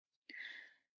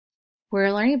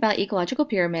We're learning about ecological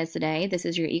pyramids today. This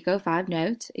is your Eco 5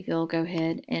 note, if you'll go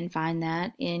ahead and find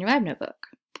that in your lab notebook.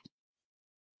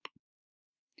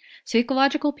 So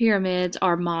ecological pyramids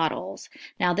are models.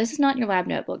 Now this is not your lab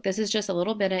notebook. This is just a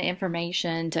little bit of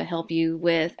information to help you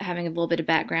with having a little bit of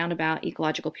background about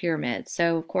ecological pyramids.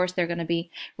 So of course they're going to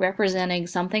be representing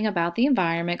something about the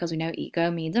environment because we know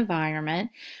eco means environment.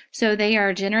 So they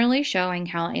are generally showing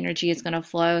how energy is going to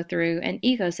flow through an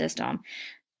ecosystem.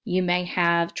 You may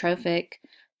have trophic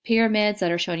pyramids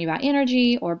that are showing you about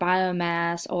energy or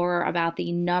biomass or about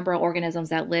the number of organisms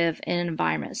that live in an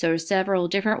environment. So there's several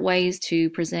different ways to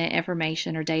present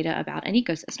information or data about an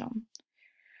ecosystem.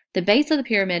 The base of the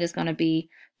pyramid is going to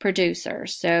be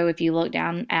producers. So if you look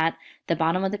down at the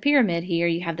bottom of the pyramid here,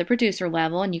 you have the producer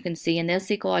level, and you can see in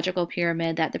this ecological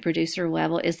pyramid that the producer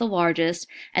level is the largest,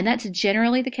 and that's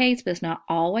generally the case, but it's not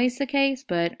always the case,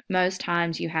 but most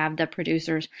times you have the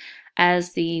producers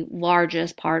as the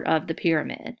largest part of the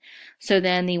pyramid. So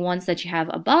then the ones that you have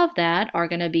above that are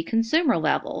going to be consumer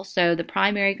level. So the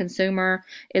primary consumer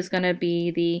is going to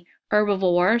be the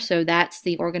herbivore, so that's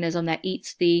the organism that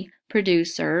eats the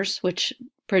producers, which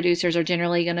producers are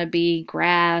generally going to be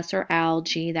grass or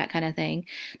algae, that kind of thing.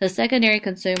 The secondary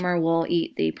consumer will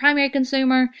eat the primary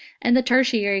consumer, and the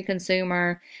tertiary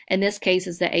consumer, in this case,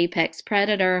 is the apex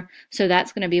predator. So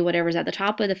that's going to be whatever's at the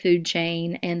top of the food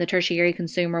chain, and the tertiary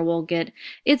consumer will get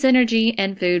its energy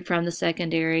and food from the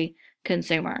secondary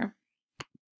consumer.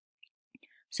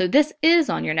 So this is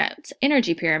on your notes,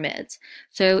 energy pyramids.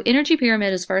 So energy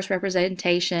pyramid is first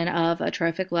representation of a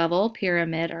trophic level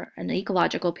pyramid or an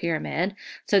ecological pyramid.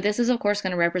 So this is of course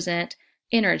going to represent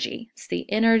energy. It's the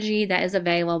energy that is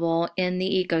available in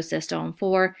the ecosystem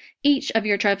for each of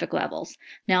your trophic levels.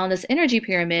 Now in this energy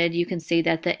pyramid, you can see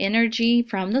that the energy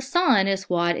from the sun is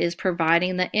what is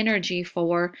providing the energy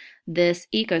for this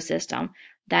ecosystem.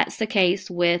 That's the case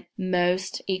with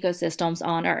most ecosystems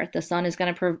on Earth. The sun is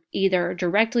going to either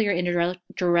directly or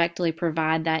indirectly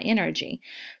provide that energy.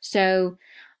 So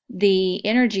the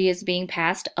energy is being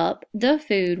passed up the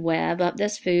food web, up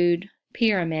this food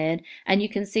pyramid, and you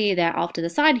can see that off to the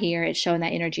side here, it's showing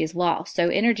that energy is lost. So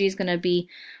energy is going to be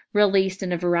released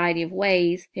in a variety of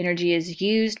ways. Energy is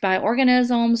used by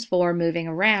organisms for moving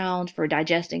around, for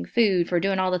digesting food, for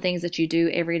doing all the things that you do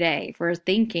every day, for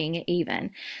thinking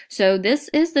even. So this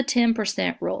is the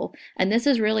 10% rule. And this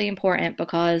is really important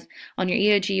because on your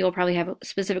EOG, you'll probably have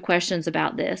specific questions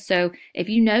about this. So if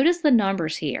you notice the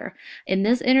numbers here, in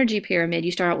this energy pyramid,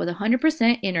 you start out with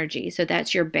 100% energy. So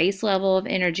that's your base level of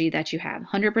energy that you have,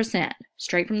 100%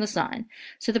 straight from the sun.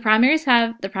 So the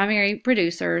primary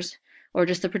producers, or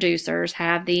just the producers,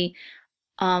 have the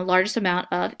largest amount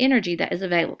of energy that is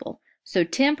available. So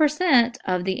 10%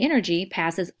 of the energy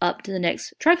passes up to the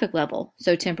next trophic level.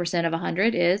 So 10% of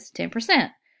 100 is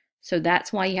 10%. So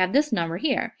that's why you have this number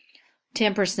here.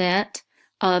 10%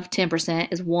 of 10%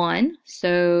 is 1.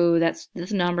 So that's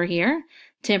this number here.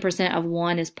 10% of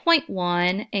 1 is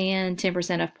 0.1, and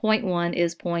 10% of 0.1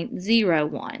 is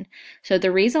 0.01. So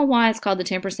the reason why it's called the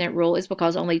 10% rule is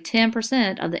because only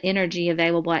 10% of the energy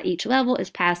available at each level is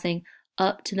passing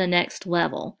up to the next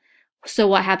level. So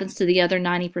what happens to the other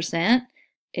 90%?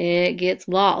 It gets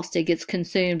lost, it gets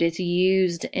consumed, it's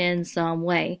used in some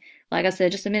way. Like I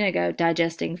said just a minute ago,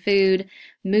 digesting food,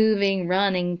 moving,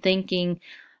 running, thinking,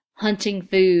 hunting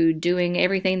food, doing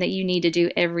everything that you need to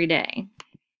do every day.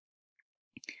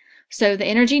 So the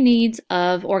energy needs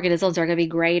of organisms are going to be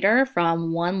greater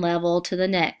from one level to the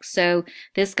next. So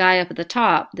this guy up at the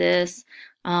top, this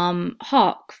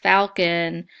hawk,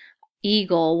 falcon,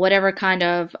 eagle, whatever kind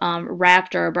of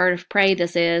raptor or bird of prey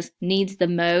this is, needs the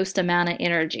most amount of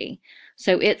energy.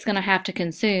 So it's going to have to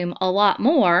consume a lot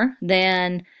more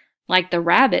than like the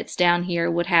rabbits down here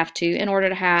would have to in order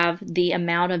to have the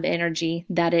amount of energy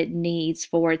that it needs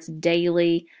for its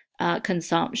daily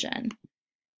consumption.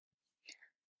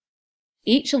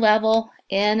 Each level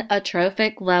in a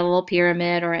trophic level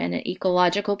pyramid or in an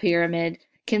ecological pyramid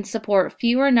can support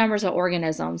fewer numbers of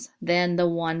organisms than the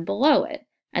one below it.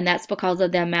 And that's because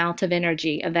of the amount of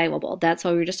energy available. That's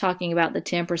why we were just talking about the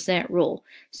 10% rule.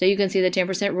 So you can see the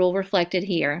 10% rule reflected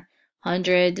here.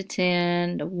 100 to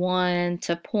 10 to 1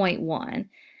 to 0.1.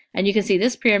 And you can see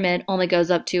this pyramid only goes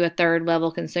up to a third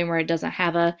level consumer. It doesn't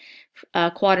have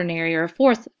a quaternary or a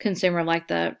fourth consumer like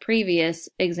the previous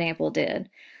example did.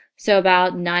 So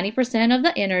about 90% of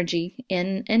the energy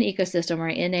in an ecosystem or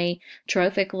in a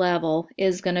trophic level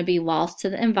is going to be lost to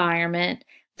the environment.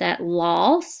 That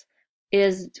loss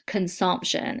is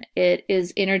consumption. It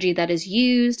is energy that is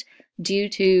used due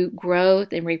to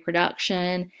growth and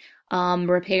reproduction,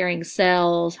 repairing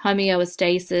cells,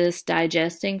 homeostasis,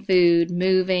 digesting food,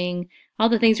 moving, all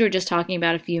the things we were just talking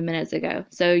about a few minutes ago.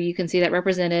 So you can see that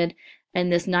represented in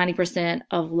this 90%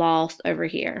 of loss over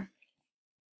here.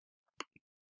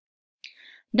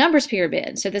 Numbers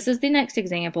pyramid. So this is the next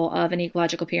example of an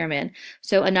ecological pyramid.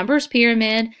 So a numbers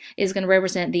pyramid is going to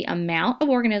represent the amount of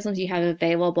organisms you have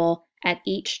available at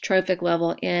each trophic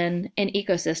level in an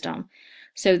ecosystem.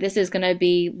 So this is going to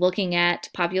be looking at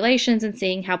populations and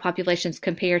seeing how populations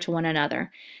compare to one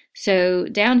another. So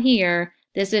down here,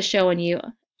 this is showing you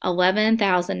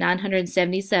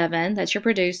 11,977. That's your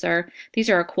producer. These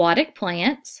are aquatic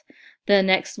plants. The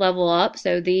next level up,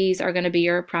 so these are going to be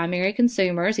your primary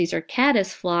consumers. These are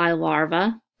caddisfly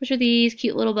larvae, which are these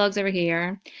cute little bugs over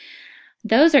here.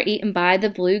 Those are eaten by the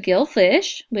bluegill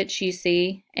fish, which you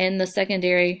see in the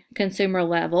secondary consumer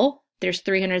level. There's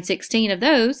 316 of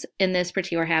those in this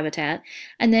particular habitat.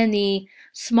 And then the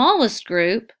smallest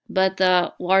group, but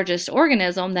the largest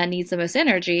organism that needs the most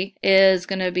energy is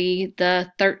going to be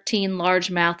the 13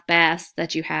 largemouth bass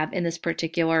that you have in this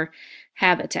particular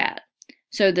habitat.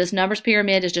 So this numbers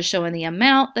pyramid is just showing the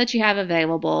amount that you have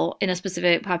available in a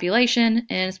specific population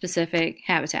in a specific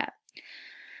habitat.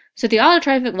 So the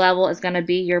autotrophic level is going to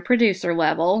be your producer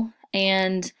level,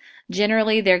 and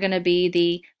generally they're going to be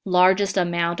the largest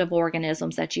amount of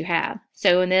organisms that you have.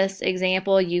 So in this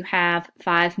example, you have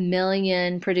 5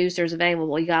 million producers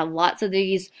available. You got lots of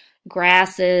these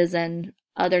grasses and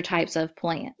other types of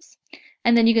plants.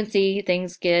 And then you can see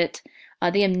things get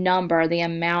the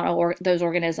amount of those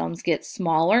organisms get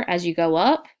smaller as you go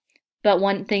up. But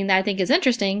one thing that I think is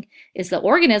interesting is the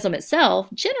organism itself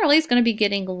generally is going to be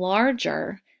getting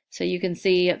larger. So you can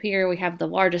see up here we have the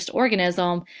largest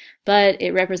organism, but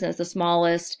it represents the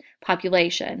smallest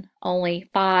population, only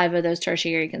 5 of those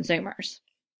tertiary consumers.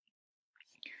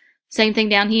 Same thing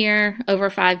down here, over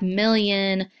 5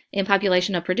 million in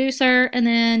population of producer, and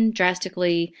then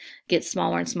drastically gets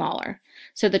smaller and smaller.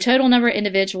 So the total number of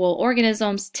individual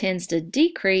organisms tends to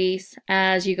decrease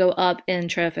as you go up in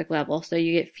trophic level. So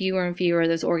you get fewer and fewer of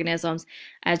those organisms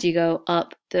as you go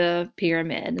up the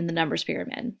pyramid, in the numbers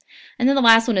pyramid. And then the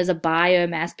last one is a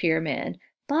biomass pyramid.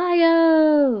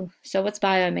 Bio! So what's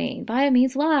bio mean? Bio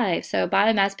means life. So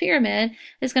biomass pyramid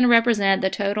is going to represent the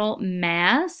total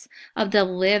mass of the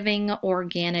living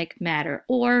organic matter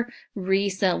or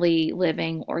recently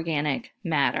living organic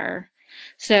matter.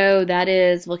 So that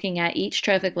is looking at each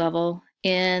trophic level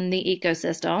in the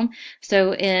ecosystem.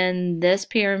 So in this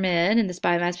pyramid, in this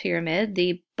biomass pyramid,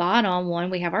 the bottom one,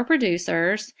 we have our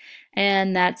producers,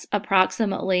 and that's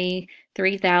approximately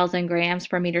 3,000 grams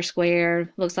per meter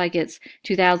squared. Looks like it's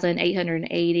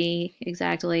 2,880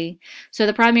 exactly. So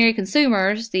the primary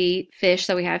consumers, the fish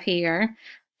that we have here,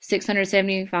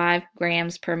 675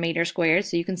 grams per meter squared.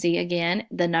 So you can see again,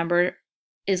 the number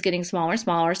is getting smaller and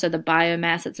smaller, so the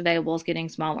biomass that's available is getting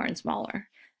smaller and smaller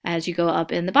as you go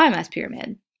up in the biomass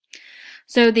pyramid.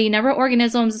 So the number of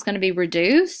organisms is going to be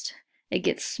reduced. It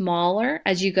gets smaller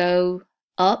as you go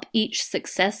up each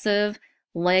successive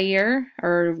layer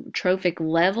or trophic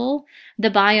level. The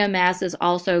biomass is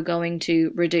also going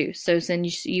to reduce. So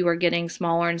since you are getting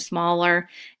smaller and smaller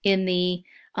in the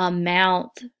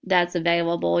amount that's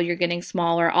available, you're getting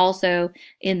smaller also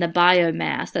in the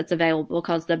biomass that's available,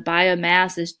 because the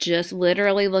biomass is just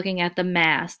literally looking at the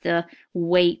mass, the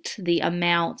weight, the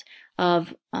amount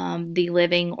of the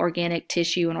living organic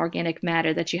tissue and organic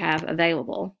matter that you have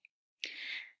available.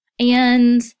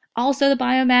 And also the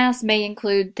biomass may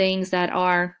include things that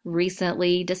are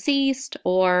recently deceased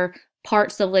or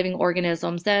parts of living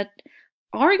organisms that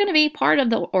are going to be part of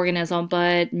the organism,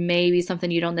 but maybe something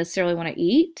you don't necessarily want to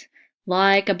eat,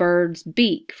 like a bird's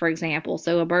beak, for example.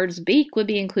 So a bird's beak would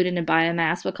be included in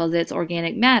biomass because it's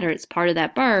organic matter. It's part of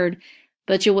that bird,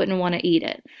 but you wouldn't want to eat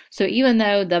it. So even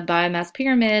though the biomass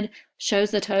pyramid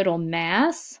shows the total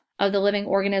mass of the living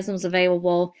organisms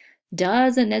available,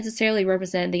 doesn't necessarily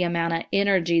represent the amount of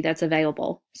energy that's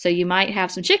available. So you might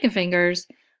have some chicken fingers,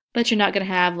 but you're not going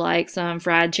to have like some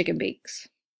fried chicken beaks.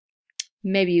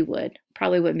 Maybe you would.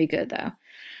 Probably wouldn't be good though.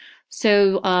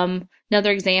 So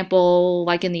another example,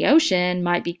 like in the ocean,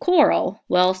 might be coral.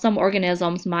 Well, some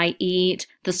organisms might eat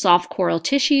the soft coral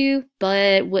tissue,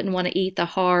 but wouldn't want to eat the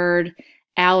hard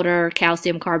outer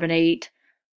calcium carbonate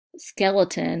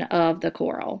skeleton of the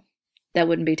coral. That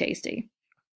wouldn't be tasty.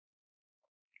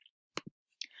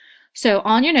 So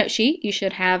on your note sheet, you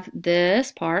should have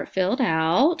this part filled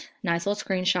out. Nice little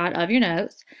screenshot of your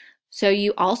notes. So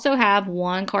you also have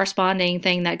one corresponding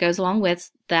thing that goes along with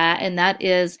that, and that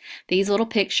is these little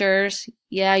pictures.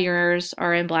 Yeah, yours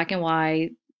are in black and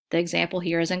white. The example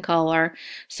here is in color.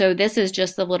 So this is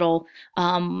just a little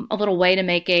way to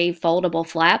make a foldable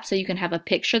flap so you can have a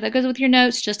picture that goes with your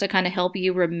notes just to kind of help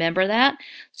you remember that.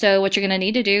 So what you're going to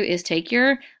need to do is take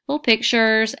your little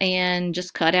pictures and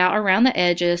just cut out around the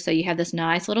edges so you have this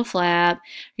nice little flap.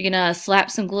 You're going to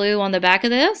slap some glue on the back of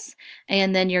this,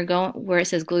 and then you're going where it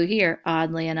says glue here,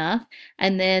 oddly enough,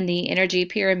 and then the energy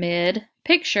pyramid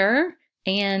picture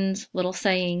and little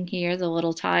saying here, the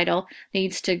little title,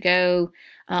 needs to go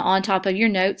on top of your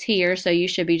notes here. So you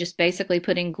should be just basically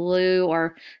putting glue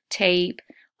or tape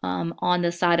on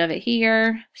the side of it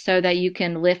here so that you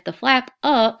can lift the flap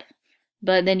up,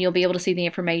 but then you'll be able to see the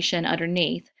information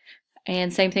underneath.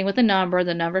 And same thing with the number.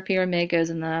 The number pyramid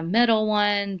goes in the middle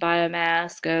one,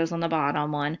 biomass goes on the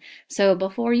bottom one. So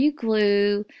before you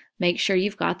glue, make sure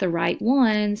you've got the right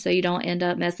one so you don't end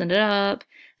up messing it up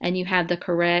and you have the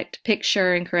correct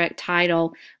picture and correct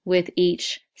title with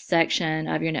each section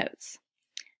of your notes.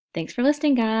 Thanks for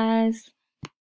listening, guys.